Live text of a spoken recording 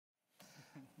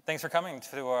Thanks for coming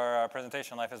to our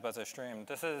presentation, Life is But a Stream.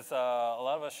 This is a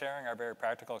lot of us sharing our very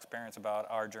practical experience about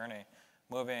our journey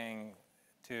moving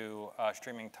to a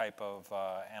streaming type of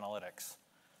analytics.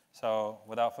 So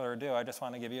without further ado, I just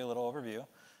want to give you a little overview,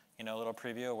 a little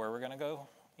preview of where we're going to go.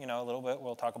 A little bit,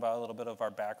 we'll talk about a little bit of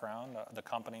our background, the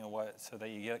company, and so that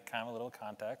you get kind of a little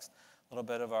context, a little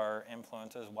bit of our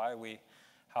influences,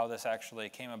 how this actually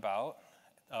came about.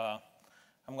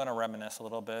 I'm going to reminisce a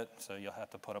little bit, so you'll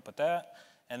have to put up with that.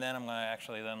 And then I'm going to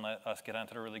actually then let us get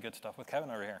onto the really good stuff with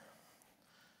Kevin over here.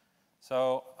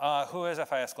 So who is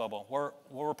FIS Global?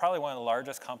 We're probably one of the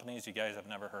largest companies you guys have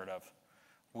never heard of.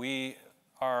 We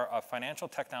are a financial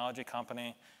technology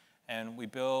company, and we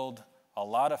build a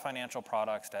lot of financial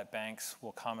products that banks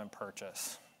will come and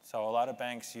purchase. So a lot of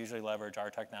banks usually leverage our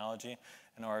technology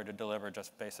in order to deliver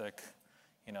just basic,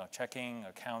 checking,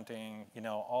 accounting,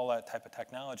 all that type of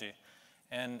technology.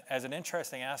 And as an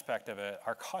interesting aspect of it,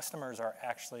 our customers are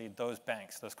actually those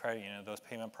banks, those credit unions, those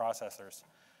payment processors.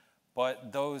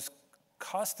 But those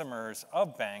customers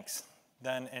of banks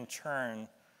then in turn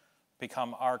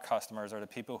become our customers, or the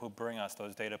people who bring us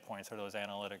those data points or those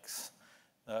analytics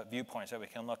viewpoints that we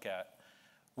can look at.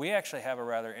 We actually have a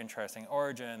rather interesting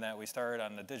origin that we started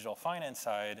on the digital finance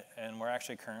side, and we're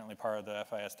actually currently part of the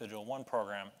FIS Digital One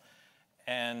program.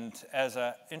 And as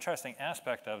an interesting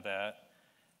aspect of that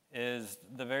is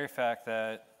the very fact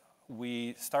that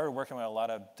we started working with a lot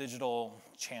of digital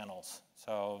channels.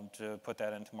 So to put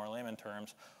that into more layman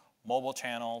terms, mobile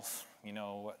channels,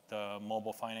 the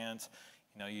mobile finance,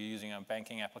 you're using a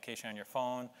banking application on your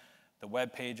phone, the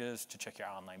web pages to check your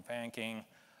online banking,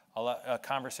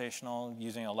 conversational,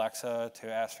 using Alexa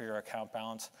to ask for your account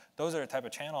balance. Those are the type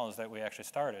of channels that we actually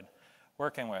started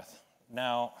working with.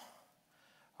 Now,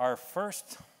 our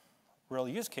first real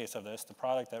use case of this, the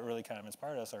product that really kind of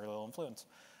inspired us, our little influence,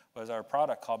 was our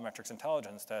product called Metrics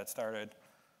Intelligence that started,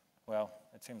 well,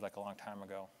 it seems like a long time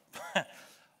ago.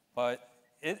 But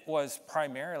it was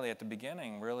primarily at the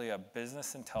beginning really a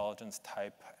business intelligence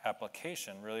type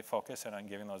application, really focusing on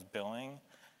giving those billing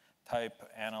type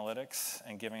analytics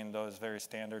and giving those very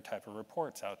standard type of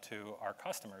reports out to our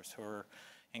customers who are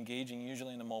engaging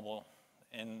usually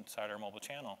inside our mobile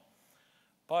channel.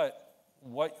 But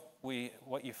what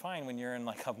you find when you're in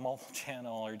like a mobile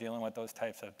channel or dealing with those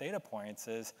types of data points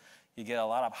is you get a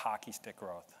lot of hockey stick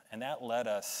growth. And that led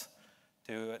us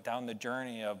down the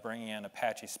journey of bringing in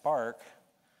Apache Spark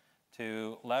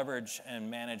to leverage and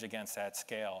manage against that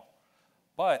scale.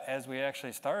 But as we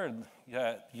actually started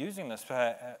using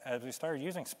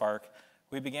Spark,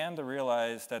 we began to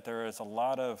realize that there is a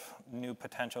lot of new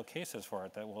potential cases for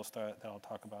it that I'll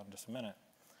talk about in just a minute.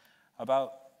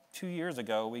 About 2 years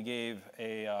ago, we gave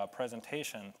a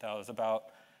presentation that was about,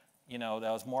 that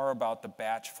was more about the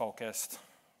batch-focused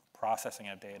processing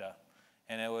of data.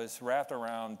 And it was wrapped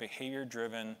around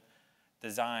behavior-driven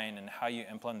design and how you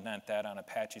implement that on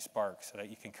Apache Spark so that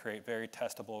you can create very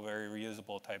testable, very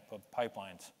reusable type of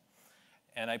pipelines.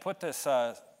 And I put this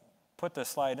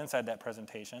slide inside that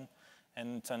presentation.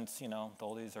 And since, the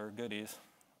oldies are goodies,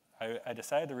 I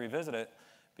decided to revisit it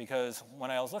because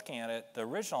when I was looking at it, the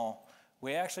original,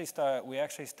 we actually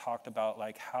talked about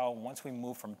like how once we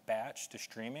move from batch to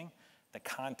streaming, the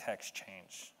context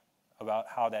changed about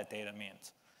how that data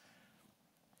means.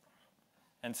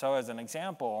 And so as an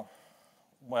example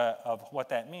of what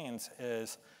that means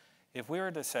is if we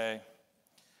were to say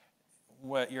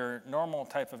what your normal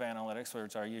type of analytics,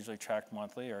 which are usually tracked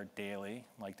monthly or daily,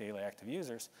 like daily active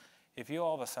users, if you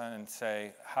all of a sudden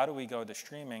say, how do we go to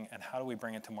streaming and how do we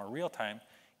bring it to more real time,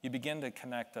 you begin to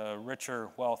connect a richer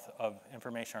wealth of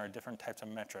information or different types of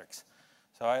metrics.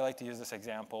 So I like to use this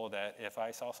example that if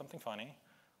I saw something funny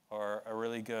or a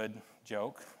really good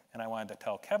joke and I wanted to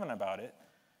tell Kevin about it,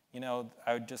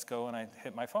 I would just go and I'd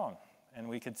hit my phone. And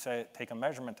we could take a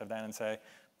measurement of that and say,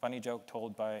 funny joke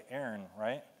told by Aaron,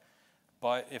 right?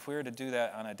 But if we were to do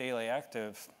that on a daily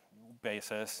active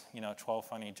basis, 12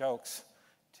 funny jokes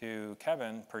to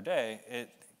Kevin per day,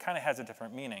 it kind of has a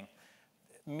different meaning.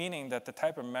 Meaning that the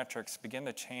type of metrics begin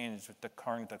to change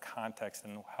according to context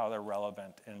and how they're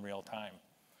relevant in real time.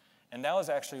 And that was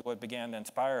actually what began to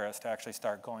inspire us to actually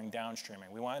start going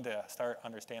downstreaming. We wanted to start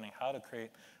understanding how to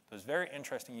create those very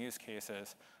interesting use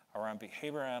cases around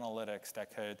behavior analytics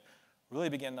that could really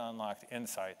begin to unlock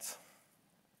insights.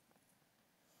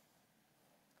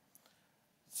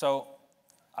 So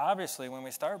obviously, when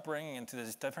we start bringing into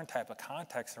this different type of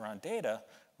context around data,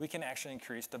 we can actually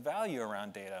increase the value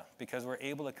around data because we're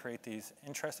able to create these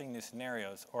interesting new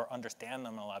scenarios or understand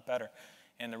them a lot better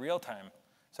in the real time.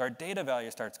 So our data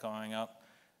value starts going up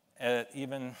at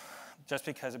even just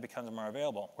because it becomes more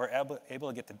available. We're able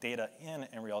to get the data in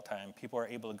real time. People are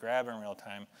able to grab it in real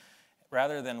time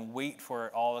rather than wait for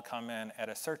it all to come in at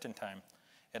a certain time.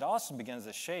 It also begins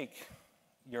to shake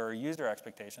your user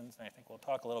expectations, and I think we'll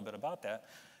talk a little bit about that,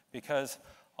 because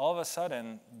all of a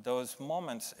sudden, those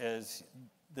moments is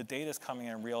the data is coming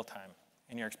in real time,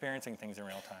 and you're experiencing things in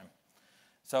real time.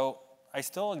 So I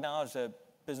still acknowledge that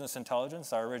business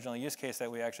intelligence, our original use case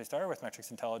that we actually started with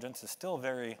metrics intelligence, is still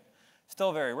very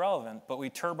relevant, but we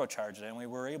turbocharged it, and we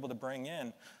were able to bring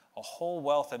in a whole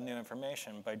wealth of new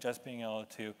information by just being able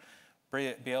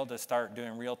to start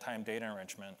doing real-time data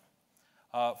enrichment.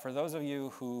 For those of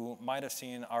you who might have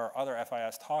seen our other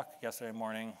FIS talk yesterday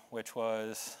morning, which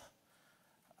was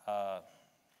that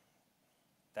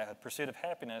pursuit of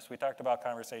happiness, we talked about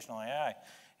conversational AI,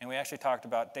 and we actually talked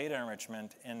about data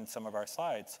enrichment in some of our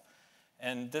slides.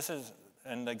 And this is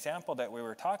an example that we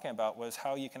were talking about was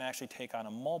how you can actually take on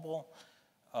a mobile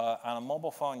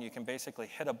phone, you can basically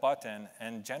hit a button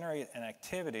and generate an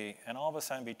activity, and all of a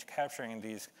sudden be capturing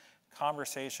these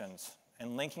conversations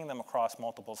and linking them across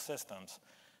multiple systems.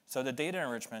 So the data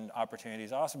enrichment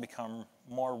opportunities also become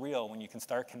more real when you can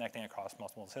start connecting across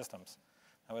multiple systems.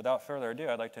 Now, without further ado,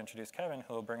 I'd like to introduce Kevin,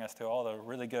 who will bring us to all the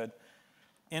really good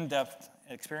in-depth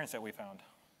experience that we found.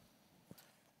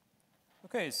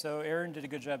 Okay, so Aaron did a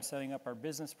good job setting up our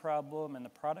business problem and the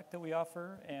product that we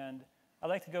offer, and I'd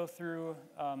like to go through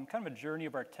kind of a journey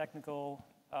of our technical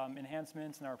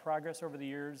enhancements and our progress over the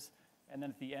years, and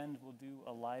then at the end, we'll do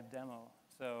a live demo.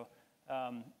 So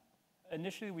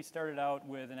initially, we started out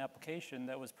with an application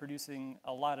that was producing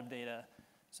a lot of data.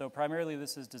 So primarily,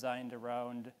 this is designed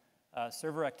around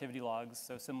server activity logs,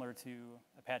 so similar to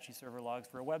Apache server logs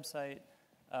for a website,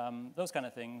 those kind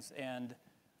of things. And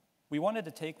we wanted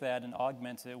to take that and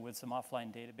augment it with some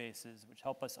offline databases, which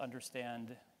help us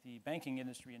understand the banking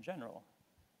industry in general.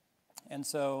 And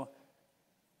so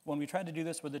when we tried to do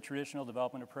this with the traditional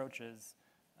development approaches,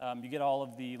 you get all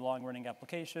of the long-running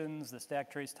applications, the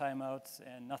stack trace timeouts,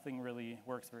 and nothing really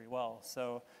works very well.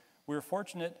 So we were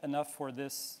fortunate enough for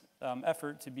this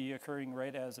effort to be occurring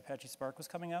right as Apache Spark was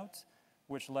coming out,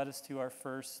 which led us to our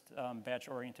first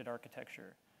batch-oriented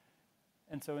architecture.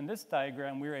 And so in this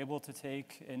diagram, we were able to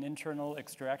take an internal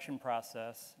extraction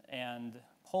process and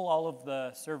pull all of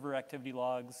the server activity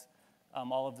logs,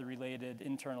 all of the related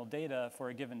internal data for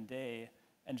a given day,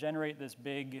 and generate this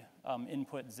big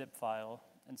input zip file.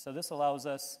 And so this allows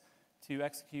us to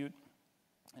execute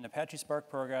an Apache Spark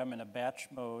program in a batch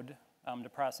mode to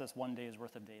process 1 day's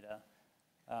worth of data.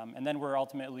 And then we're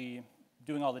ultimately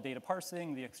doing all the data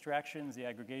parsing, the extractions, the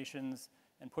aggregations,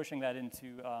 and pushing that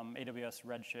into AWS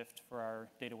Redshift for our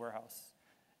data warehouse.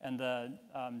 And the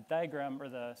diagram or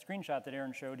the screenshot that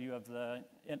Aaron showed you of the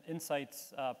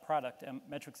Insights product,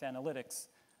 metrics analytics,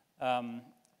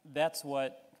 that's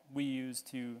what we use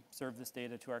to serve this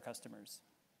data to our customers.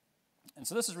 And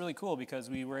so this is really cool because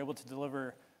we were able to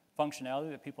deliver functionality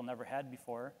that people never had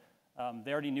before.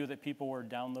 They already knew that people were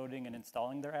downloading and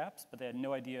installing their apps, but they had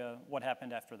no idea what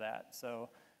happened after that. So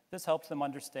this helps them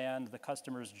understand the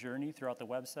customer's journey throughout the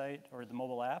website or the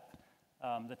mobile app,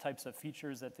 the types of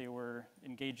features that they were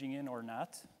engaging in or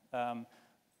not. And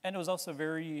it was also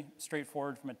very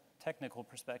straightforward from a technical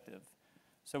perspective.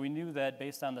 So we knew that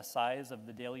based on the size of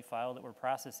the daily file that we're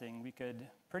processing, we could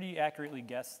pretty accurately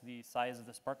guess the size of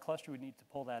the Spark cluster we'd need to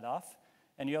pull that off.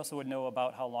 And you also would know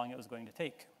about how long it was going to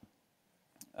take.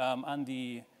 On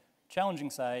the challenging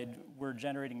side, we're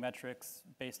generating metrics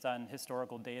based on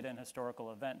historical data and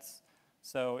historical events.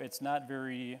 So it's not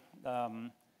very,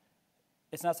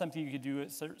 it's not something you could do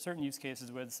certain use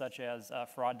cases with, such as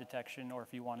fraud detection, or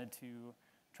if you wanted to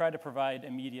try to provide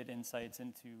immediate insights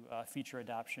into feature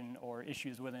adoption or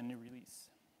issues with a new release.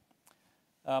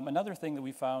 Another thing that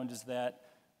we found is that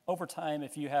over time,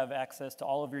 if you have access to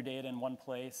all of your data in one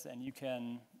place and you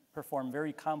can perform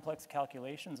very complex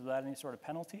calculations without any sort of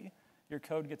penalty, your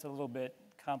code gets a little bit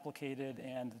complicated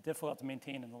and difficult to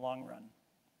maintain in the long run.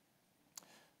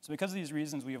 So because of these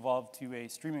reasons, we evolved to a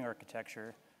streaming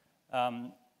architecture.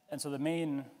 And so the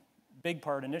main big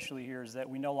part initially here is that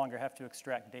we no longer have to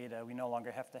extract data. We no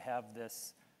longer have to have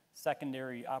this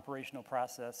secondary operational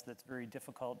process that's very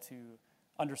difficult to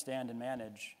understand and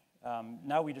manage.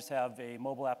 Now we just have a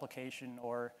mobile application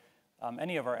or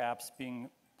any of our apps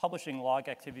publishing log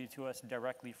activity to us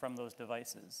directly from those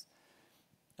devices.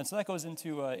 And so that goes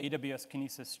into AWS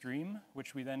Kinesis Stream,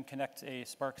 which we then connect a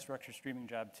Spark structured streaming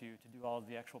job to do all of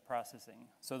the actual processing.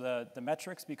 So the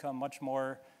metrics become much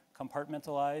more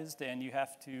compartmentalized, and you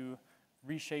have to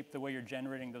reshape the way you're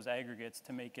generating those aggregates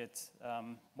to make it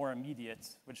more immediate,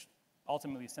 which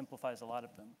ultimately simplifies a lot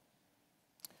of them.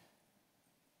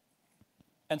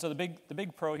 And so the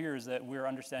big pro here is that we're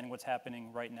understanding what's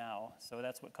happening right now. So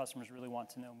that's what customers really want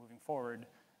to know moving forward.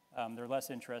 They're less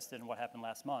interested in what happened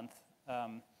last month.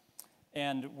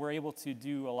 And we're able to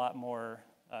do a lot more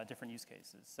different use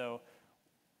cases. So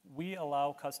we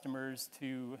allow customers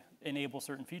to enable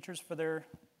certain features for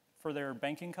their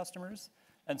banking customers.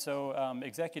 And so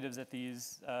executives at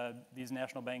these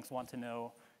national banks want to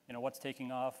know, what's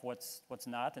taking off, what's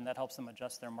not, and that helps them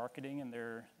adjust their marketing and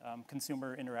their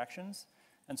consumer interactions.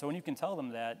 And so when you can tell them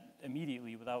that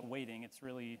immediately without waiting, it's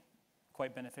really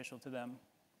quite beneficial to them.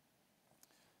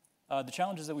 The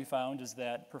challenges that we found is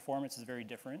that performance is very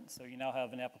different. So you now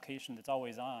have an application that's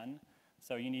always on.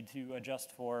 So you need to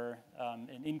adjust for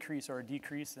an increase or a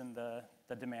decrease in the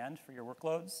demand for your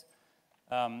workloads.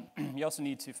 You also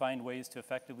need to find ways to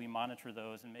effectively monitor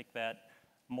those and make that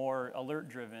more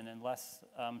alert-driven and less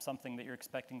something that you're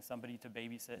expecting somebody to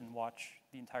babysit and watch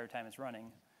the entire time it's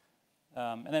running.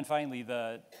 And then finally,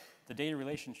 the data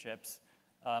relationships.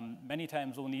 Many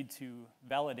times we'll need to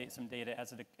validate some data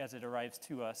as it arrives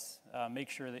to us, make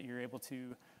sure that you're able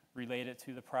to relate it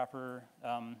to the proper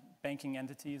banking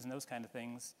entities and those kind of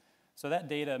things. So that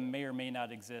data may or may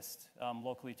not exist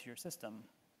locally to your system.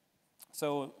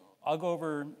 So I'll go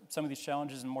over some of these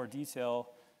challenges in more detail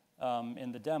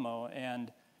in the demo,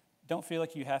 and don't feel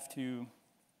like you have to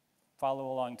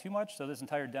follow along too much. So this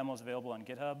entire demo is available on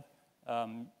GitHub.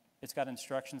 It's got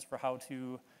instructions for how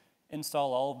to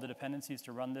install all of the dependencies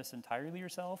to run this entirely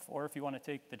yourself, or if you want to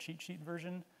take the cheat sheet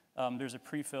version, there's a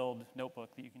pre-filled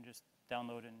notebook that you can just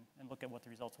download and look at what the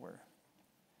results were.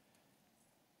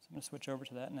 So I'm going to switch over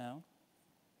to that now.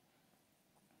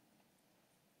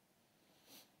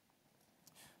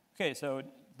 Okay, so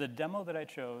the demo that I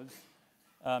chose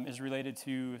is related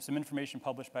to some information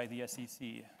published by the SEC.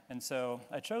 And so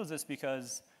I chose this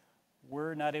because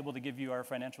we're not able to give you our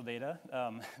financial data,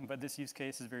 but this use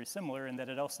case is very similar in that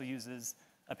it also uses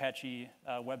Apache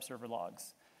web server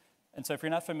logs. And so if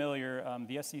you're not familiar,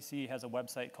 the SEC has a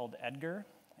website called Edgar,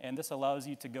 and this allows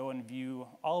you to go and view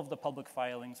all of the public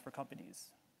filings for companies.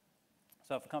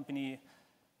 So if a company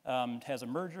has a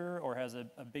merger or has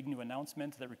a big new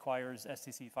announcement that requires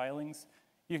SEC filings,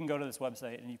 you can go to this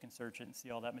website and you can search it and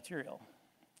see all that material.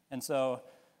 And so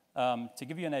to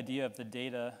give you an idea of the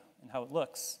data and how it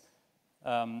looks,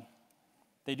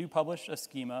 they do publish a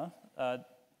schema.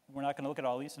 We're not going to look at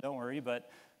all these, so don't worry, but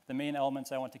the main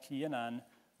elements I want to key in on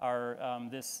are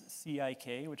this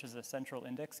CIK, which is a central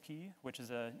index key, which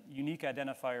is a unique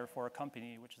identifier for a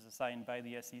company, which is assigned by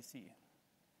the SEC.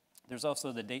 There's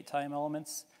also the date time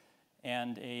elements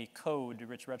and a code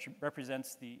which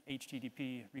represents the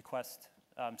HTTP request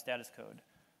status code.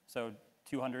 So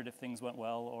 200 if things went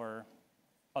well, or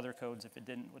other codes if it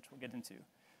didn't, which we'll get into.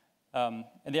 And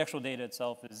the actual data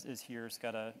itself is here. It's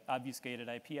got an obfuscated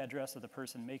IP address of the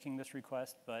person making this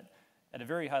request, but at a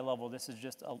very high level, this is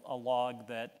just a log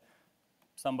that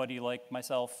somebody like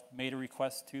myself made a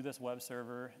request to this web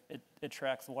server. It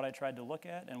tracks what I tried to look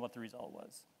at and what the result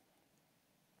was.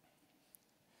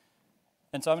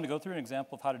 And so I'm going to go through an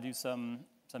example of how to do some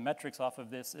metrics off of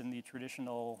this in the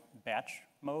traditional batch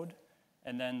mode.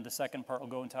 And then the second part will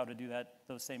go into how to do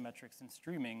those same metrics in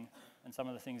streaming and some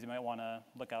of the things you might want to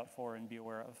look out for and be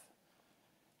aware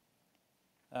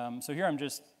of. So here I'm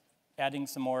just adding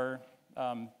some more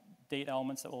date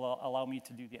elements that will allow me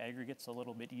to do the aggregates a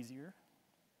little bit easier.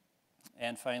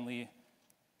 And finally,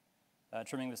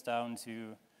 trimming this down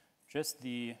to just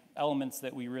the elements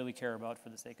that we really care about for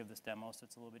the sake of this demo, so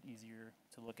it's a little bit easier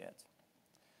to look at.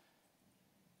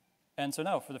 And so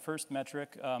now for the first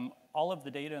metric, all of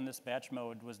the data in this batch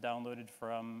mode was downloaded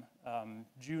from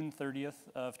June 30th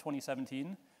of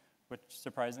 2017, which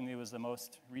surprisingly was the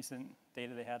most recent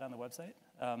data they had on the website.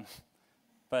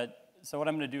 So what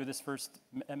I'm going to do with this first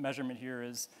measurement here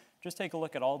is just take a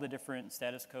look at all the different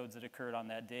status codes that occurred on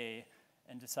that day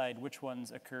and decide which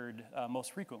ones occurred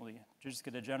most frequently, to just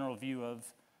get a general view of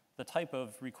the type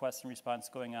of request and response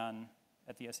going on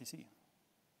at the SEC.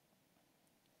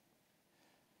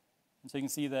 And so you can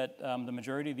see that the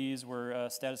majority of these were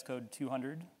status code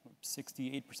 200,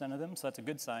 68% of them, so that's a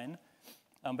good sign.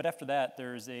 But after that,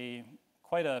 there's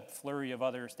quite a flurry of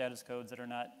other status codes that are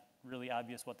not really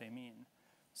obvious what they mean.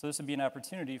 So this would be an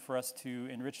opportunity for us to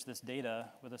enrich this data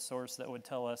with a source that would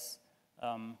tell us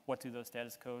what do those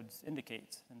status codes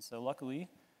indicate. And so luckily,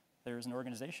 there's an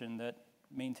organization that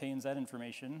maintains that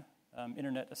information,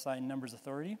 Internet Assigned Numbers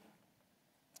Authority.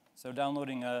 So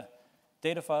downloading a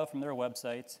data file from their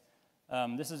website,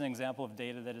 this is an example of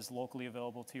data that is locally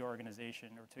available to your organization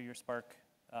or to your Spark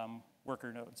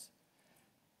worker nodes.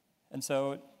 And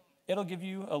so it'll give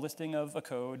you a listing of a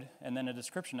code and then a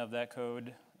description of that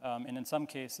code. And in some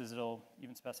cases, it'll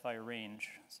even specify a range.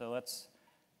 So let's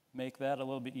make that a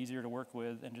little bit easier to work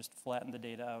with and just flatten the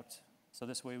data out. So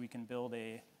this way we can build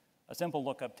a simple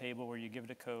lookup table where you give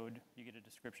it a code, you get a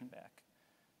description back.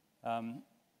 And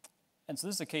so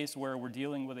this is a case where we're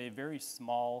dealing with a very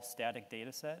small static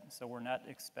data set. So we're not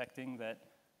expecting that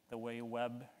the way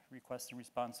web request and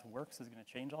response works is going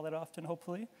to change all that often,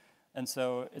 hopefully. And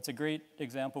so it's a great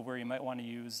example where you might want to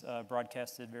use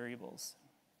broadcasted variables.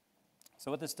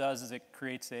 So what this does is it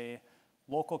creates a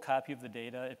local copy of the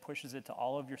data. It pushes it to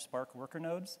all of your Spark worker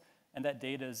nodes, and that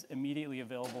data is immediately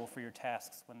available for your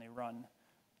tasks when they run.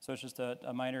 So it's just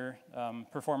a minor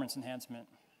performance enhancement.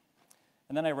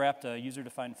 And then I wrapped a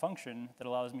user-defined function that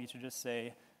allows me to just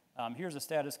say, here's a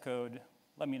status code.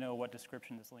 Let me know what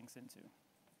description this links into.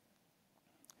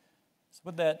 So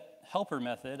with that helper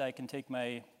method, I can take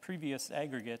my previous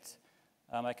aggregate,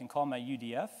 I can call my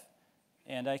UDF,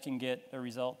 and I can get a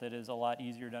result that is a lot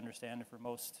easier to understand for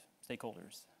most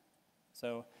stakeholders.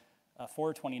 So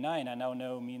 429, I now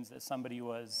know, means that somebody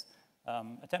was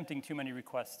attempting too many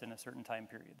requests in a certain time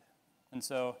period. And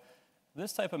so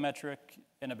this type of metric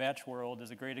in a batch world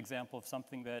is a great example of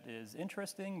something that is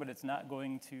interesting, but it's not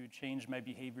going to change my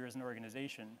behavior as an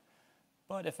organization.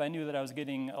 But if I knew that I was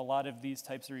getting a lot of these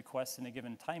types of requests in a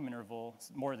given time interval,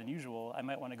 more than usual, I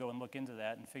might want to go and look into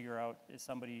that and figure out, is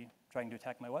somebody trying to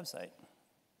attack my website?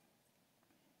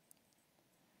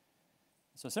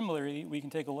 So similarly, we can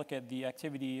take a look at the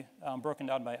activity broken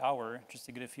down by hour, just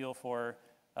to get a feel for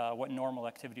what normal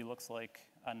activity looks like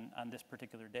on this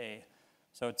particular day.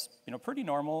 So it's pretty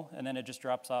normal, and then it just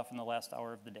drops off in the last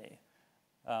hour of the day.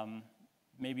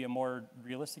 Maybe a more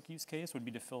realistic use case would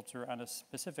be to filter on a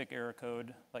specific error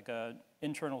code, like an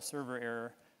internal server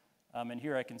error. And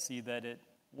here I can see that it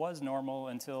was normal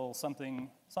until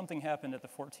something happened at the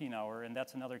 14 hour, and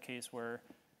that's another case where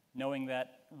knowing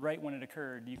that right when it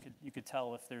occurred, you could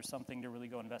tell if there's something to really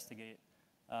go investigate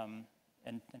and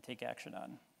take action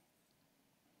on.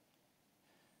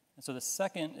 And so the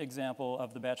second example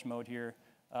of the batch mode here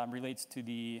relates to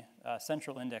the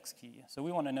central index key. So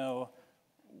we want to know,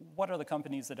 what are the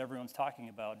companies that everyone's talking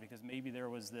about? Because maybe there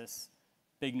was this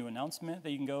big new announcement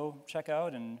that you can go check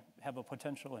out and have a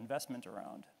potential investment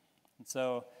around. And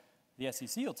so the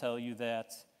SEC will tell you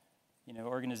that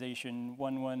organization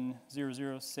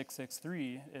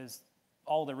 1100663 is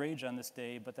all the rage on this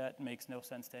day, but that makes no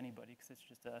sense to anybody because it's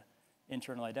just an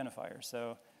internal identifier.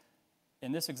 So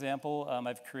in this example,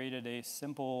 I've created a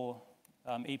simple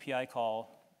API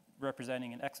call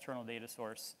representing an external data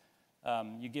source.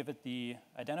 You give it the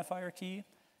identifier key,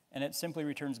 and it simply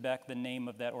returns back the name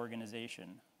of that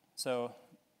organization. So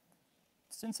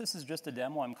since this is just a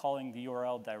demo, I'm calling the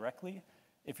URL directly.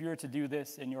 If you were to do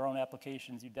this in your own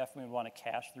applications, you definitely want to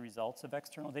cache the results of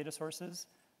external data sources.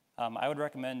 I would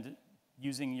recommend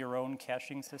using your own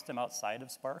caching system outside of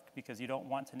Spark, because you don't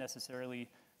want to necessarily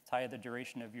tie the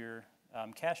duration of your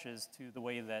caches to the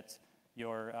way that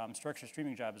your structured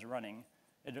streaming job is running.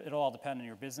 It'll all depend on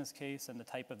your business case and the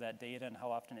type of that data and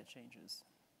how often it changes.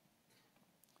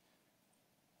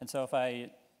 And so if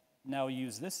I now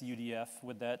use this UDF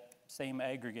with that same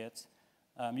aggregate,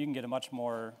 you can get a much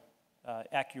more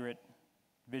accurate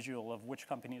visual of which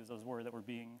companies those were that were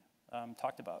being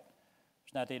talked about.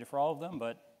 There's not data for all of them,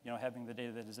 but having the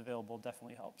data that is available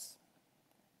definitely helps.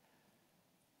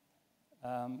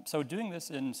 So doing this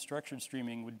in structured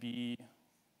streaming would be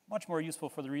much more useful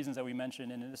for the reasons that we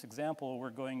mentioned. And in this example, we're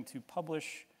going to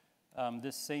publish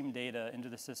this same data into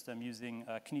the system using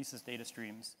Kinesis data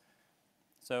streams.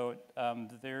 So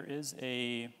there is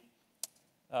a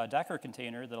Docker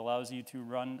container that allows you to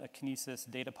run a Kinesis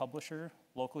data publisher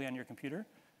locally on your computer.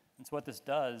 And so what this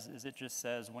does is it just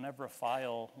says whenever a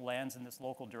file lands in this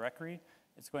local directory,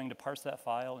 it's going to parse that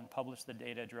file and publish the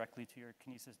data directly to your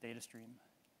Kinesis data stream.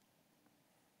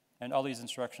 And all these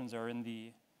instructions are in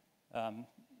the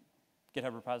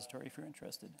GitHub repository if you're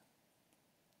interested.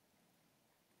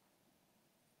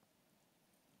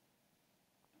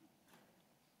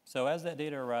 So as that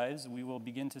data arrives, we will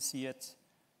begin to see it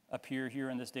appear here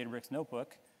in this Databricks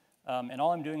notebook. And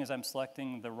all I'm doing is I'm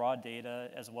selecting the raw data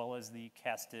as well as the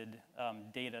casted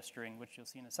data string, which you'll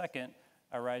see in a second,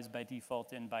 arrives by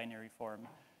default in binary form.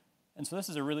 And so this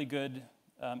is a really good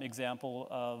example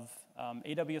of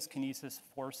AWS Kinesis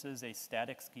forces a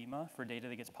static schema for data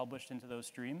that gets published into those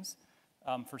streams.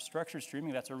 For structured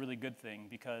streaming, that's a really good thing,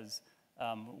 because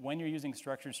when you're using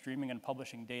structured streaming and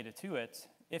publishing data to it,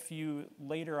 if you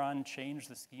later on change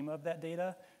the schema of that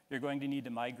data, you're going to need to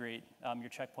migrate your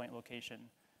checkpoint location.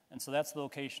 And so that's the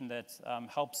location that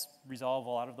helps resolve a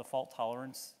lot of the fault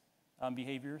tolerance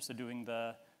behavior, so doing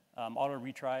the auto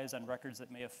retries on records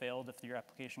that may have failed if your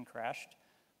application crashed.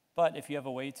 But if you have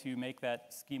a way to make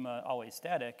that schema always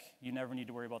static, you never need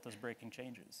to worry about those breaking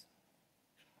changes.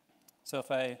 So if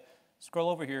I scroll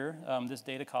over here, this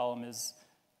data column is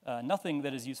nothing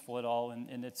that is useful at all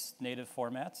in its native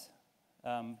format.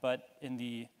 But in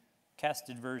the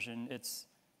casted version, it's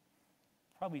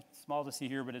probably small to see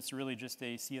here, but it's really just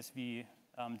a CSV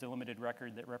delimited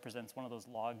record that represents one of those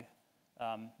log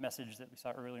messages that we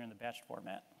saw earlier in the batch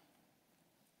format.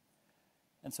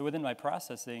 And so within my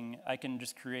processing, I can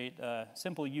just create a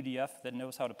simple UDF that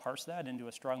knows how to parse that into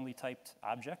a strongly typed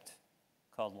object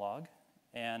called log.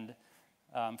 And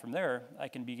from there, I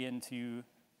can begin to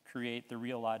create the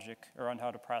real logic around how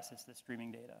to process this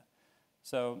streaming data.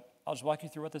 So I'll just walk you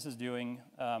through what this is doing.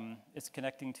 It's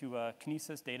connecting to a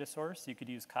Kinesis data source. You could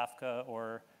use Kafka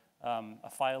or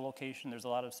a file location. There's a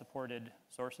lot of supported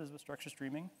sources with structured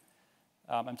streaming.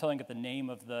 I'm telling it the name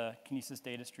of the Kinesis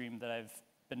data stream that I've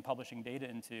been publishing data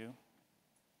into.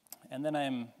 And then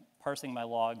I'm parsing my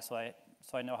log so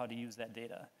I know how to use that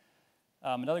data.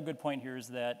 Another good point here is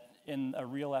that in a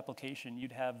real application,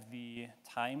 you'd have the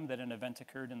time that an event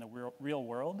occurred in the real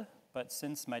world. But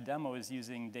since my demo is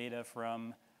using data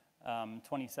from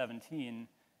 2017,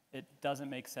 it doesn't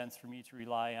make sense for me to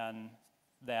rely on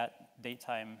that date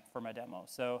time for my demo.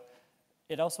 So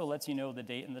it also lets you know the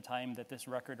date and the time that this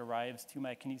record arrives to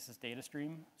my Kinesis data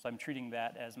stream. So I'm treating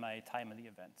that as my time of the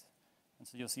event. And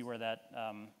so you'll see where that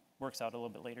works out a little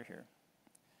bit later here.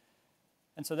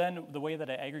 And so then the way that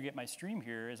I aggregate my stream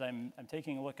here is I'm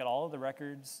taking a look at all of the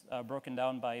records broken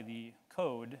down by the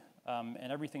code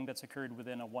and everything that's occurred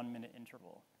within a 1-minute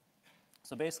interval.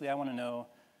 So basically, I want to know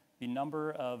the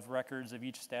number of records of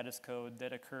each status code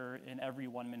that occur in every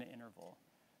 1-minute interval.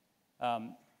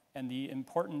 And the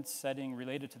important setting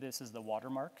related to this is the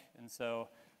watermark. And so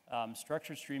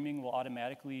structured streaming will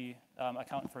automatically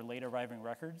account for late arriving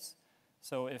records.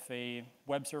 So if a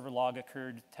web server log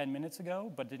occurred 10 minutes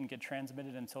ago but didn't get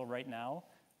transmitted until right now,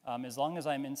 as long as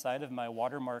I'm inside of my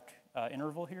watermark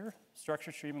interval here,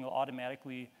 structured streaming will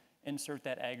automatically insert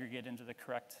that aggregate into the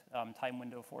correct time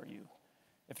window for you.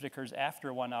 If it occurs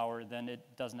after 1 hour, then it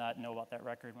does not know about that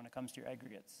record when it comes to your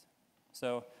aggregates.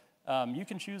 So you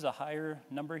can choose a higher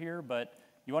number here, but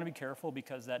you want to be careful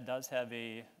because that does have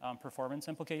a performance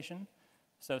implication.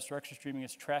 So structured streaming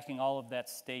is tracking all of that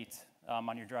state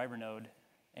on your driver node.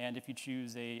 And if you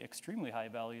choose a extremely high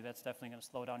value, that's definitely going to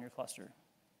slow down your cluster.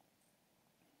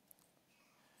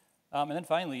 And then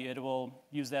finally, it will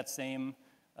use that same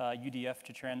UDF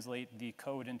to translate the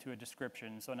code into a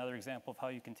description. So another example of how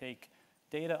you can take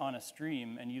data on a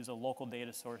stream and use a local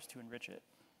data source to enrich it.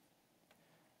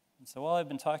 And so while I've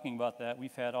been talking about that,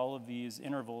 we've had all of these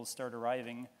intervals start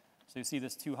arriving. So you see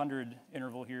this 200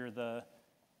 interval here, the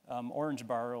orange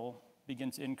bar will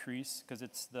begin to increase because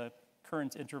it's the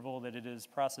current interval that it is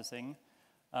processing.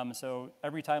 So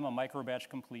every time a micro batch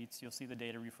completes, you'll see the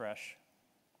data refresh.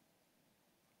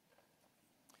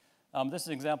 This is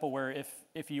an example where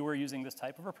if you were using this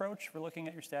type of approach for looking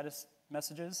at your status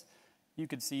messages, you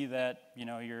could see that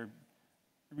your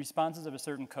responses of a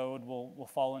certain code will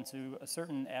fall into a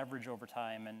certain average over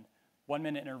time, and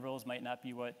 1-minute intervals might not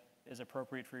be what is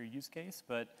appropriate for your use case,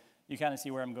 but you kind of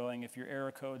see where I'm going. If your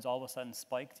error code's all of a sudden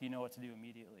spiked, you know what to do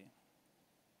immediately.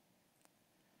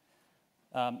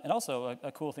 And also,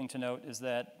 a cool thing to note is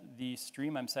that the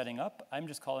stream I'm setting up, I'm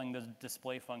just calling the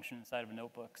display function inside of a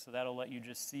notebook. So that'll let you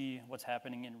just see what's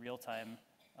happening in real time.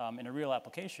 In a real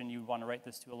application, you want to write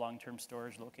this to a long-term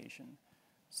storage location.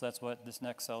 So that's what this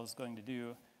next cell is going to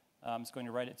do. It's going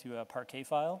to write it to a Parquet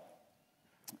file.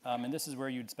 And this is where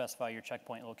you'd specify your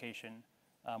checkpoint location,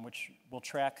 which will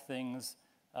track things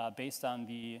based on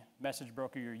the message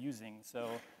broker you're using. So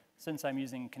since I'm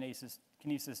using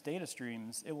Kinesis data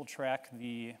streams, it will track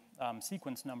the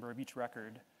sequence number of each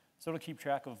record. So it'll keep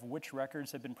track of which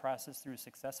records have been processed through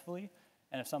successfully,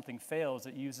 and if something fails,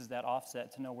 it uses that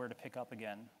offset to know where to pick up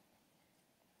again.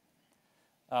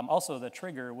 Also, the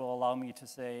trigger will allow me to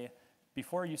say,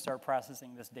 before you start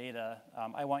processing this data,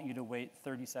 I want you to wait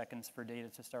 30 seconds for data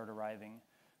to start arriving.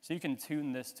 So you can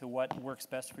tune this to what works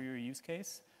best for your use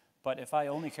case, but if I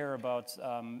only care about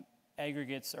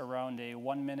aggregates around a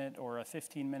 1-minute or a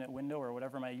 15-minute window or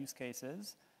whatever my use case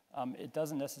is, it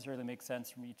doesn't necessarily make sense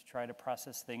for me to try to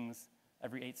process things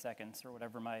every 8 seconds or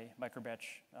whatever my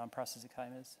microbatch processing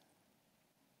time is.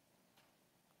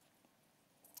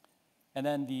 And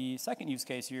then the second use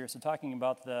case here, so talking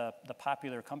about the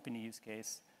popular company use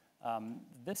case,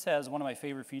 this has one of my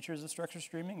favorite features of structured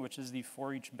streaming, which is the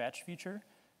for each batch feature.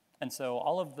 And so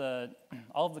all of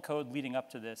the code leading up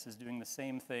to this is doing the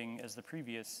same thing as the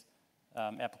previous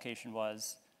application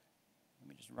was. Let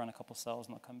me just run a couple cells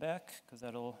and I'll come back because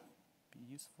that'll be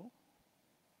useful.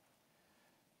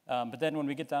 But then when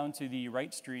we get down to the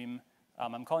write stream,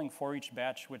 I'm calling for each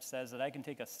batch, which says that I can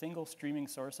take a single streaming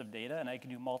source of data and I can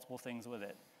do multiple things with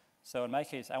it. So in my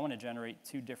case, I want to generate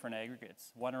 2 different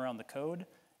aggregates, one around the code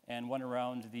and one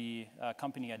around the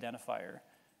company identifier.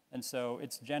 And so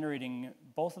it's generating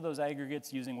both of those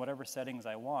aggregates using whatever settings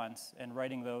I want and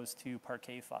writing those to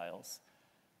Parquet files.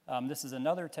 This is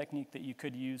another technique that you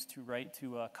could use to write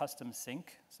to a custom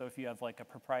sink. So if you have like a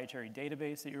proprietary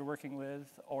database that you're working with,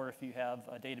 or if you have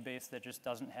a database that just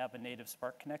doesn't have a native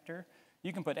Spark connector,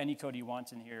 you can put any code you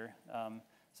want in here.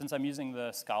 Since I'm using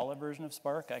the Scala version of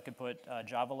Spark, I could put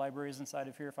Java libraries inside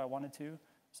of here if I wanted to.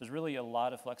 So there's really a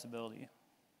lot of flexibility.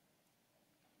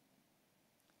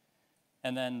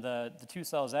 And then the 2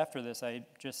 cells after this I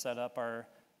just set up are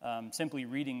simply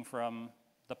reading from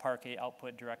the Parquet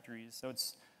output directories. So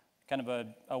it's kind of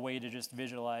a way to just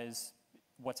visualize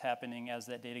what's happening as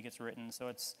that data gets written. So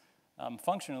it's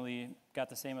functionally got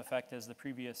the same effect as the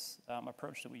previous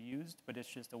approach that we used, but it's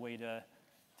just a way to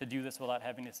do this without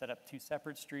having to set up 2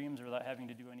 separate streams or without having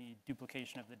to do any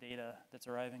duplication of the data that's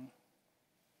arriving.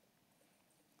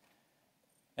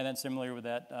 And then similar with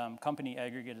that company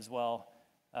aggregate as well,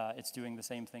 it's doing the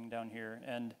same thing down here.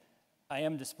 And I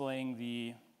am displaying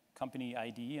the company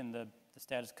ID and the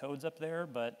status codes up there,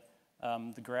 but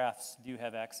the graphs do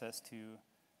have access to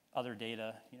other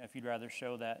data. You know, if you'd rather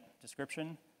show that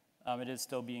description, it is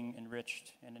still being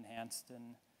enriched and enhanced,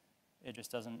 and it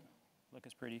just doesn't look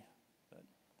as pretty. But.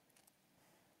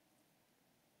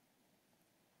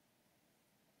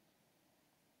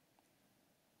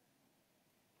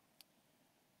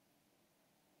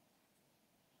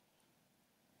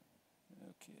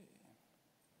 Okay.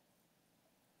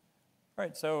 All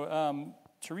right, so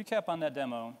to recap on that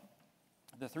demo,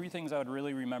 the 3 things I would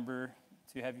really remember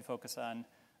to have you focus on.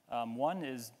 One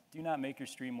is do not make your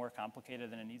stream more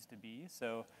complicated than it needs to be.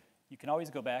 So you can always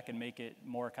go back and make it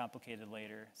more complicated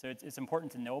later. So it's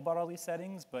important to know about all these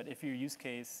settings, but if your use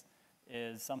case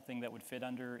is something that would fit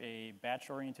under a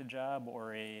batch-oriented job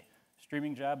or a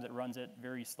streaming job that runs at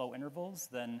very slow intervals,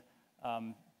 then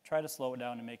try to slow it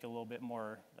down and make it a little bit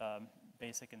more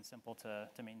basic and simple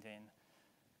to maintain.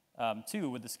 2,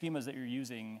 with the schemas that you're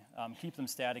using, keep them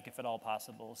static if at all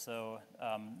possible. So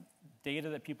data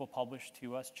that people publish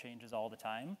to us changes all the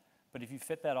time, but if you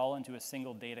fit that all into a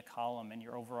single data column in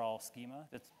your overall schema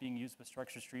that's being used with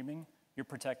structured streaming, you're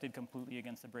protected completely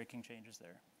against the breaking changes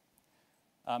there.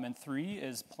 And 3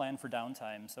 is plan for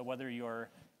downtime. So whether you're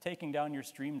taking down your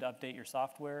stream to update your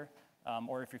software,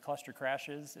 or if your cluster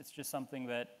crashes, it's just something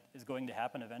that is going to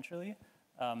happen eventually.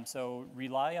 So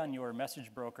rely on your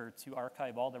message broker to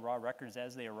archive all the raw records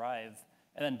as they arrive,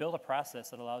 and then build a process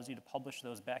that allows you to publish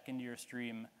those back into your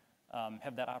stream,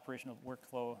 have that operational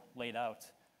workflow laid out.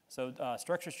 So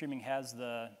structured streaming has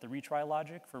the retry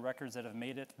logic for records that have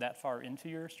made it that far into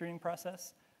your streaming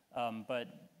process,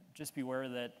 but just beware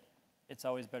that it's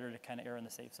always better to kind of err on the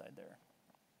safe side there.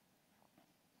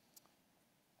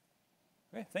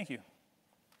 Okay, thank you.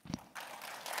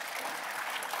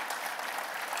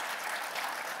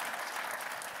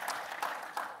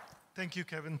 Thank you,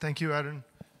 Kevin. Thank you, Aaron.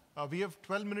 We have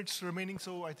 12 minutes remaining,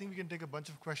 so I think we can take a bunch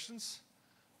of questions.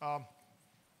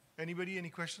 Anybody, any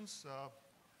questions?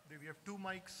 We have 2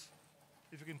 mics.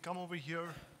 If you can come over here.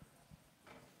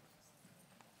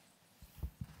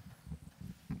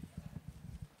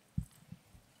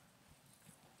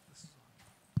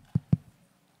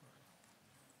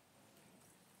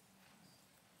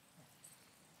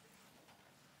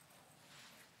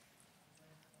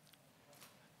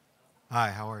 Hi,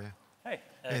 how are you? Hey.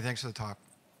 Hey, thanks for the talk.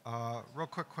 Real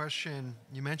quick question.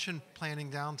 You mentioned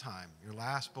planning downtime, your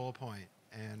last bullet point,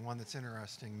 and one that's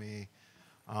interesting me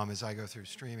as I go through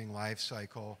streaming life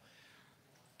cycle.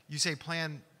 You say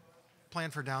plan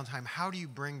for downtime. How do you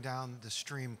bring down the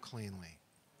stream cleanly?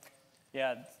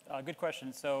 Yeah, good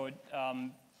question. So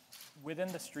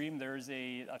within the stream, there's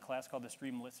a class called the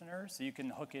stream listener. So you can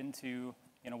hook into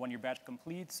when your batch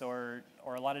completes or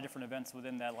a lot of different events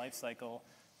within that life cycle.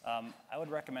 I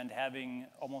would recommend having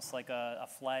almost like a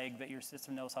flag that your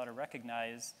system knows how to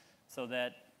recognize so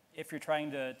that if you're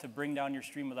trying to bring down your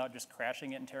stream without just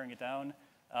crashing it and tearing it down,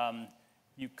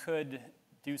 you could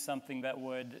do something that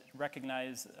would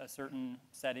recognize a certain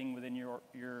setting within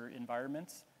your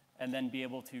environment and then be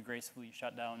able to gracefully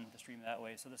shut down the stream that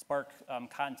way. So the Spark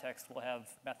context will have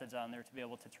methods on there to be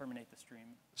able to terminate the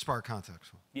stream. Spark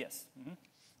context? Yes. Mm-hmm.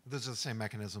 Those are the same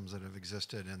mechanisms that have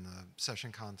existed in the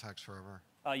session context forever?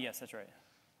 Yes, that's right.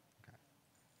 Okay.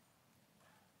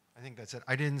 I think that's it.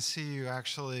 I didn't see you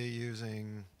actually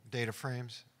using data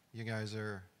frames. You guys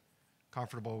are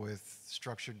comfortable with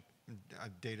structured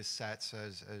data sets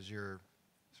as your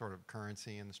sort of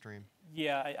currency in the stream?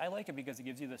 Yeah, I like it because it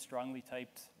gives you the strongly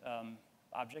typed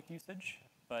object usage.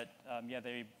 But yeah,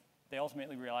 they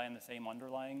ultimately rely on the same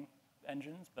underlying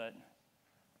engines. But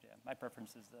yeah, my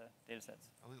preference is the data sets.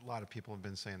 A lot of people have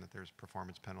been saying that there's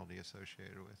performance penalty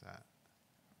associated with that.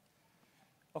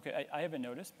 Okay, I haven't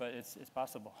noticed, but it's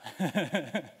possible.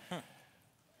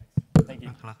 Thank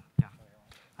you. Hello. Yeah.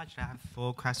 Actually, I have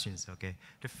 4 questions. Okay.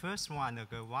 The first one,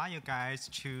 okay, why you guys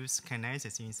choose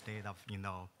Kinesis instead of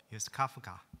use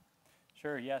Kafka?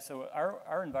 Sure. Yeah. So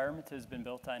our environment has been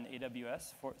built on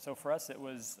AWS. So for us, it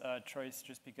was a choice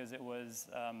just because it was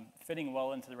fitting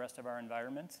well into the rest of our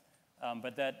environment.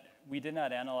 But that we did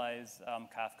not analyze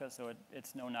Kafka, so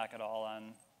it's no knock at all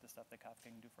on the stuff that Kafka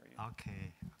can do for you.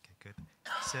 Okay. Okay. Good.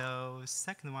 So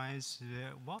second one is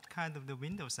what kind of the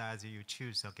window size you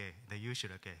choose? Okay. The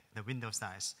usual. Okay. The window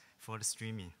size for the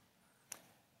streaming.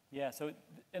 Yeah. So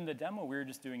in the demo, we were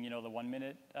just doing the 1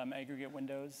 minute aggregate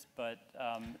windows, but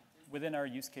within our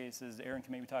use cases, Aaron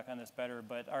can maybe talk on this better,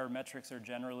 but our metrics are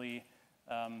generally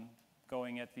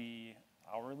going at the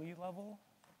hourly level.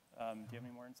 Do you have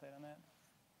any more insight on that?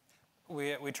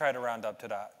 We try to round up to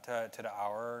the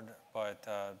hour, but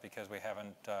because we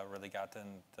haven't really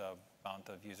gotten the amount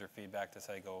of user feedback to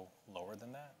say go lower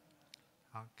than that.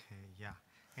 Okay, yeah.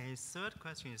 And third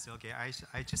question is, okay,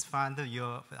 I just found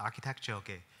your architecture,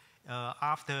 okay.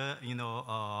 After,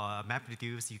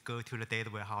 MapReduce, you go to the data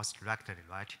warehouse directly,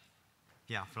 right?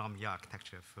 Yeah, from your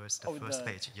architecture, first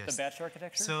page, yes. The batch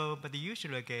architecture? So, but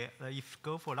usually, okay, if you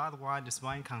go for that one, this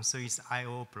one concern is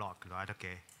I/O block, right?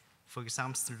 Okay. For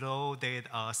example, slow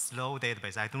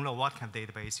database. I don't know what kind of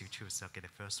database you choose. Okay, the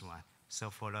first one. So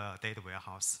for the data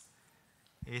warehouse,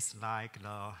 it's like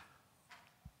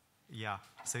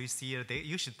So you see,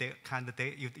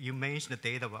 you mentioned the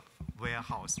data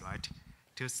warehouse, right?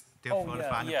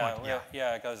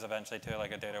 Yeah, it goes eventually to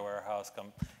like a data warehouse.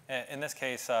 In this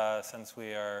case, since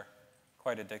we are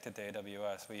quite addicted to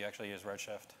AWS, we actually use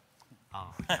Redshift.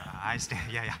 Oh, yeah, I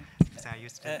understand. Yeah. I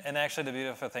used to. And actually, the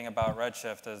beautiful thing about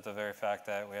Redshift is the very fact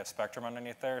that we have Spectrum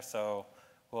underneath there. So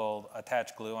we'll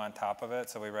attach Glue on top of it.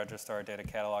 So we register our data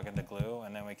catalog into Glue,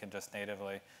 and then we can just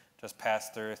natively just pass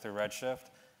through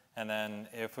Redshift. And then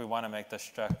if we want to make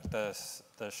the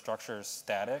structures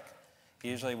static,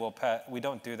 usually we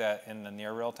don't do that in the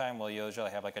near real time. We'll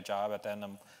usually have like a job at the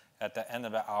end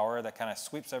of the hour that kind of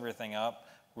sweeps everything up,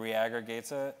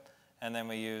 reaggregates it, and then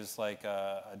we use like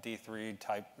a D3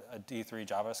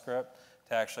 JavaScript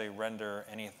to actually render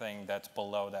anything that's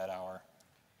below that hour,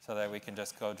 so that we can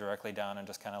just go directly down and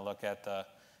just kind of look at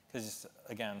because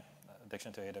again,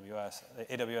 addiction to AWS.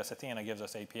 AWS Athena gives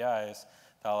us APIs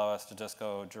that allow us to just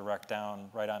go direct down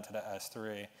right onto the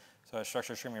S3. So as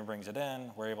structured streaming brings it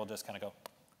in, we're able to just kind of go,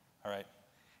 all right.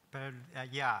 But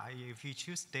if you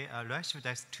choose Redshift,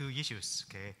 there's 2 issues,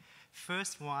 okay?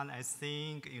 First one, I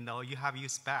think, you have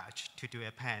used batch to do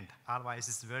append. Otherwise,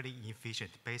 it's very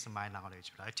inefficient based on my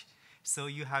knowledge, right? So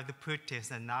you have to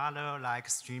purchase another like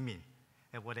streaming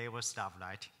and whatever stuff,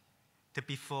 right?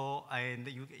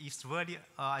 It's really,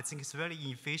 I think it's very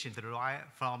inefficient right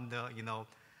from the,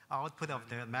 output of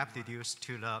the MapReduce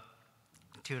to the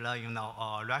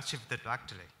Redshift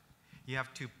directly. You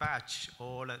have to batch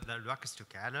all the records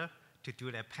together to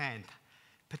do the append.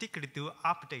 Particularly do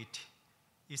update,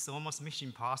 it's almost mission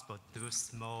impossible to do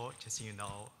small,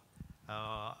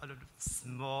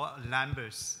 small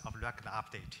numbers of record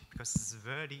update because it's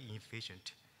very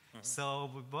inefficient. So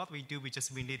what we do,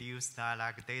 we need to use that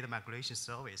like data migration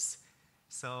service.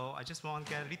 So I just want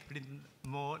to get a little bit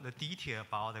more the detail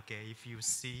about, okay, if you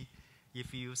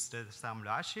use some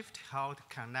Redshift, how to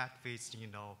connect with,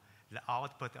 the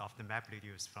output of the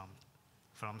MapReduce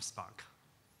from Spark.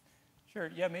 Sure.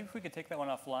 Yeah, maybe if we could take that one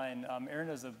offline. Aaron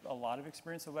has a lot of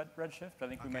experience with Redshift. I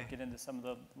think we might get into some of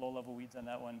the low-level weeds on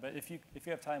that one. But if you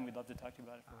have time, we'd love to talk to you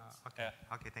about it for us. Okay.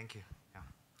 Yeah. Okay. Thank you. Yeah.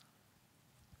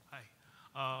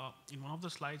 Hi. In one of the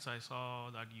slides, I saw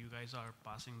that you guys are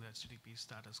passing the HTTP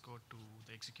status code to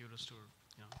the executors to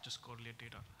just correlate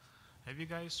data. Have you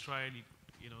guys tried,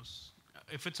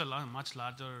 if it's a much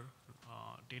larger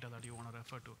data that you want to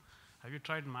refer to, have you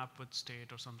tried map with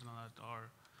state or something like that?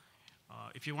 Or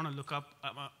if you want to look up,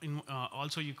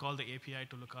 also you call the API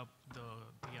to look up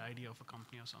the ID of a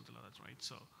company or something like that, right?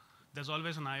 So there's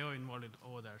always an I/O involved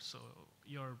over there. So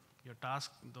your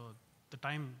task, the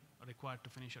time required to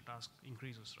finish your task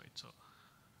increases, right? So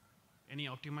any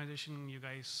optimization you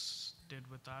guys did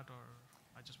with that, or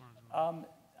I just wanted to know.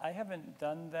 I haven't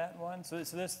done that one. So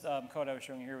this code I was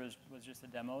showing here was just a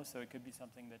demo, so it could be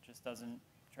something that just doesn't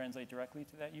translate directly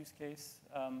to that use case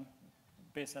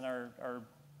based on our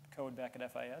code back at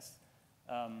FIS.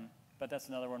 But that's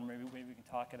another one. Maybe we can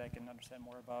talk it. I can understand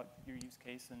more about your use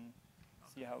case and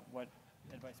see what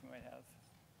advice you might have.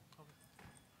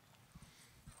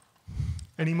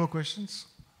 Any more questions?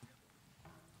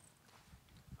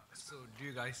 So do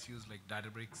you guys use like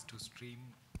Databricks to stream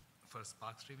for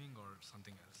Spark streaming or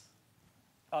something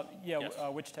else? Yes.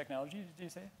 Which technology did you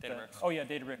say? Databricks. Oh yeah,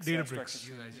 Databricks. Databricks.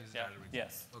 You guys use Yeah. Databricks?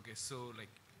 Yes. Okay, so like,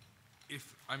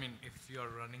 if you're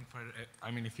running for,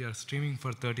 if you're streaming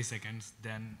for 30 seconds,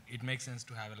 then it makes sense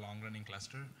to have a long-running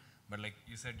cluster. But like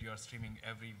you said, you're streaming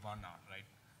every 1 hour, right?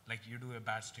 Like you do a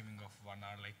batch streaming of 1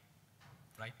 hour, like,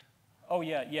 right? Oh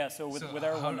yeah. So with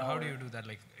our 1 hour. How do you do that?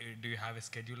 Like, do you have a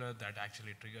scheduler that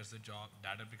actually triggers the job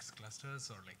Databricks clusters,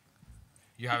 or like,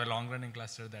 you have a long-running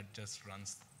cluster that just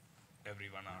runs every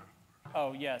 1 hour?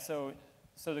 Oh yeah. So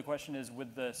the question is,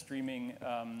 with the streaming.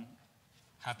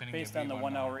 Happening Based every on the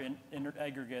 1 1 hour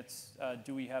aggregates,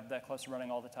 do we have that cluster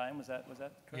running all the time? Was that correct?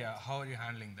 Yeah, how are you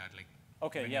handling that? Like,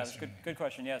 Okay, when yeah, you're that's streaming? good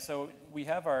question. Yeah, so we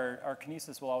have our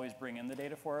Kinesis will always bring in the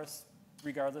data for us,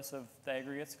 regardless of the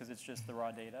aggregates, because it's just the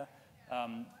raw data.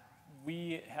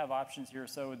 We have options here.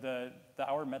 So the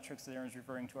hour metrics that Aaron's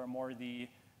referring to are more the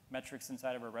metrics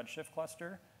inside of our Redshift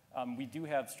cluster. We do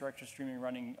have structured streaming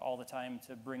running all the time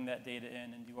to bring that data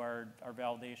in and do our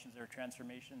validations, our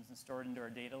transformations, and store it into our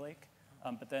data lake.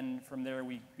 But then from there,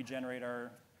 we generate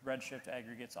our Redshift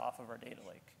aggregates off of our data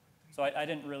lake. So I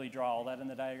didn't really draw all that in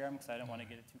the diagram because I didn't want to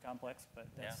get it too complex, but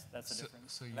that's the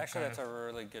difference. So you And actually, kind that's a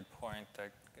really good point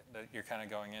that you're kind of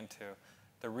going into.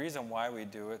 The reason why we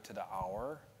do it to the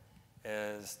hour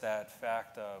is that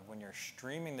fact of when you're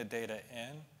streaming the data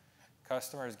in,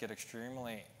 customers get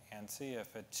extremely antsy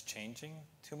if it's changing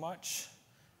too much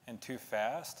and too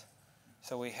fast.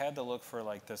 So we had to look for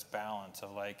like this balance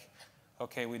of like,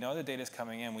 okay, we know the data's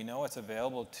coming in, we know it's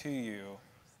available to you,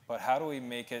 but how do we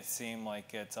make it seem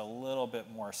like it's a little bit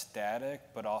more static,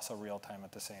 but also real time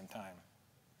at the same time?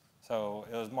 So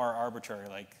it was more arbitrary,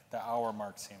 like the hour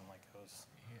mark seemed like it was.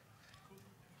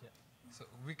 Yeah. So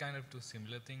we kind of do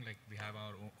similar thing, like we have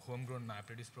our homegrown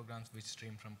MapReduce programs which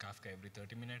stream from Kafka every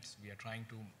 30 minutes. We are trying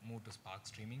to move to Spark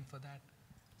streaming for that.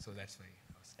 So that's why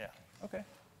I was thinking. Okay.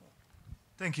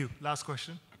 Thank you. Last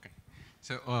question. Okay.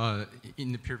 So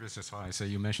in the previous slide, so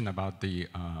you mentioned about the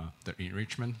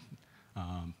enrichment.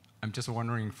 I'm just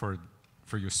wondering for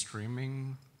your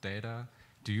streaming data,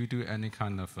 do you do any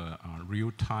kind of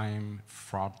real-time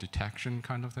fraud detection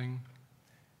kind of thing?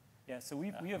 Yeah, so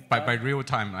we have By real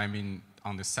time, I mean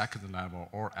on the second level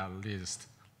or at least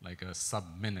like a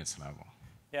sub-minutes level,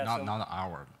 Yeah, not so- an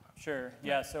hour. Sure.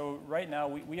 Yeah. So right now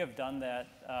we have done that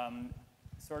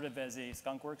sort of as a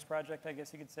skunkworks project, I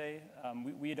guess you could say.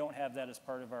 We don't have that as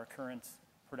part of our current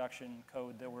production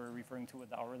code that we're referring to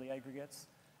with the hourly aggregates.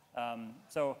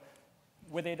 So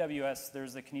with AWS,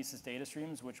 there's the Kinesis data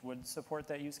streams, which would support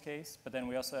that use case. But then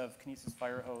we also have Kinesis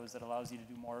Firehose that allows you to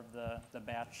do more of the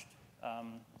batched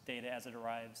data as it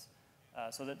arrives.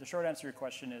 So the short answer to your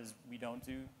question is we don't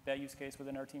do that use case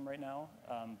within our team right now.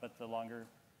 But the longer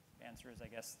answer is, I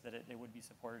guess, that it would be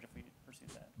supported if we pursue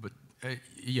that. But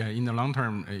yeah, in the long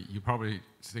term, you probably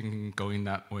thinking going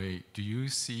that way. Do you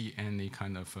see any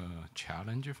kind of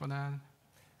challenge for that?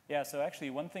 Yeah, so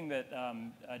actually one thing that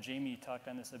Jamie talked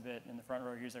on this a bit in the front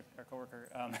row, here's our coworker.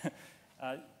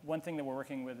 One thing that we're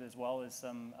working with as well is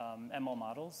some ML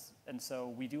models. And so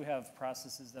we do have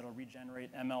processes that'll regenerate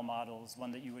ML models,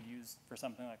 one that you would use for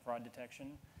something like fraud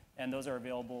detection. And those are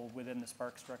available within the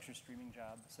Spark structured streaming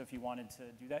job. So if you wanted to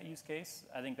do that use case,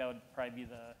 I think that would probably be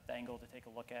the angle to take a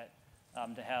look at,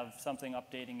 to have something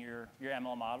updating your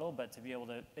ML model, but to be able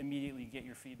to immediately get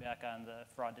your feedback on the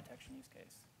fraud detection use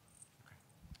case.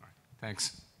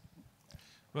 Thanks.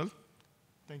 Well,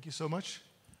 thank you so much.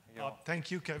 you.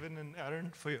 Thank you, Kevin and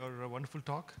Aaron, for your wonderful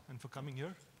talk and for coming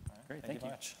here. Great, Thank thank you.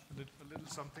 much. A little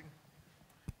something.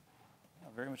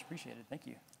 Very much appreciated. Thank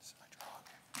you.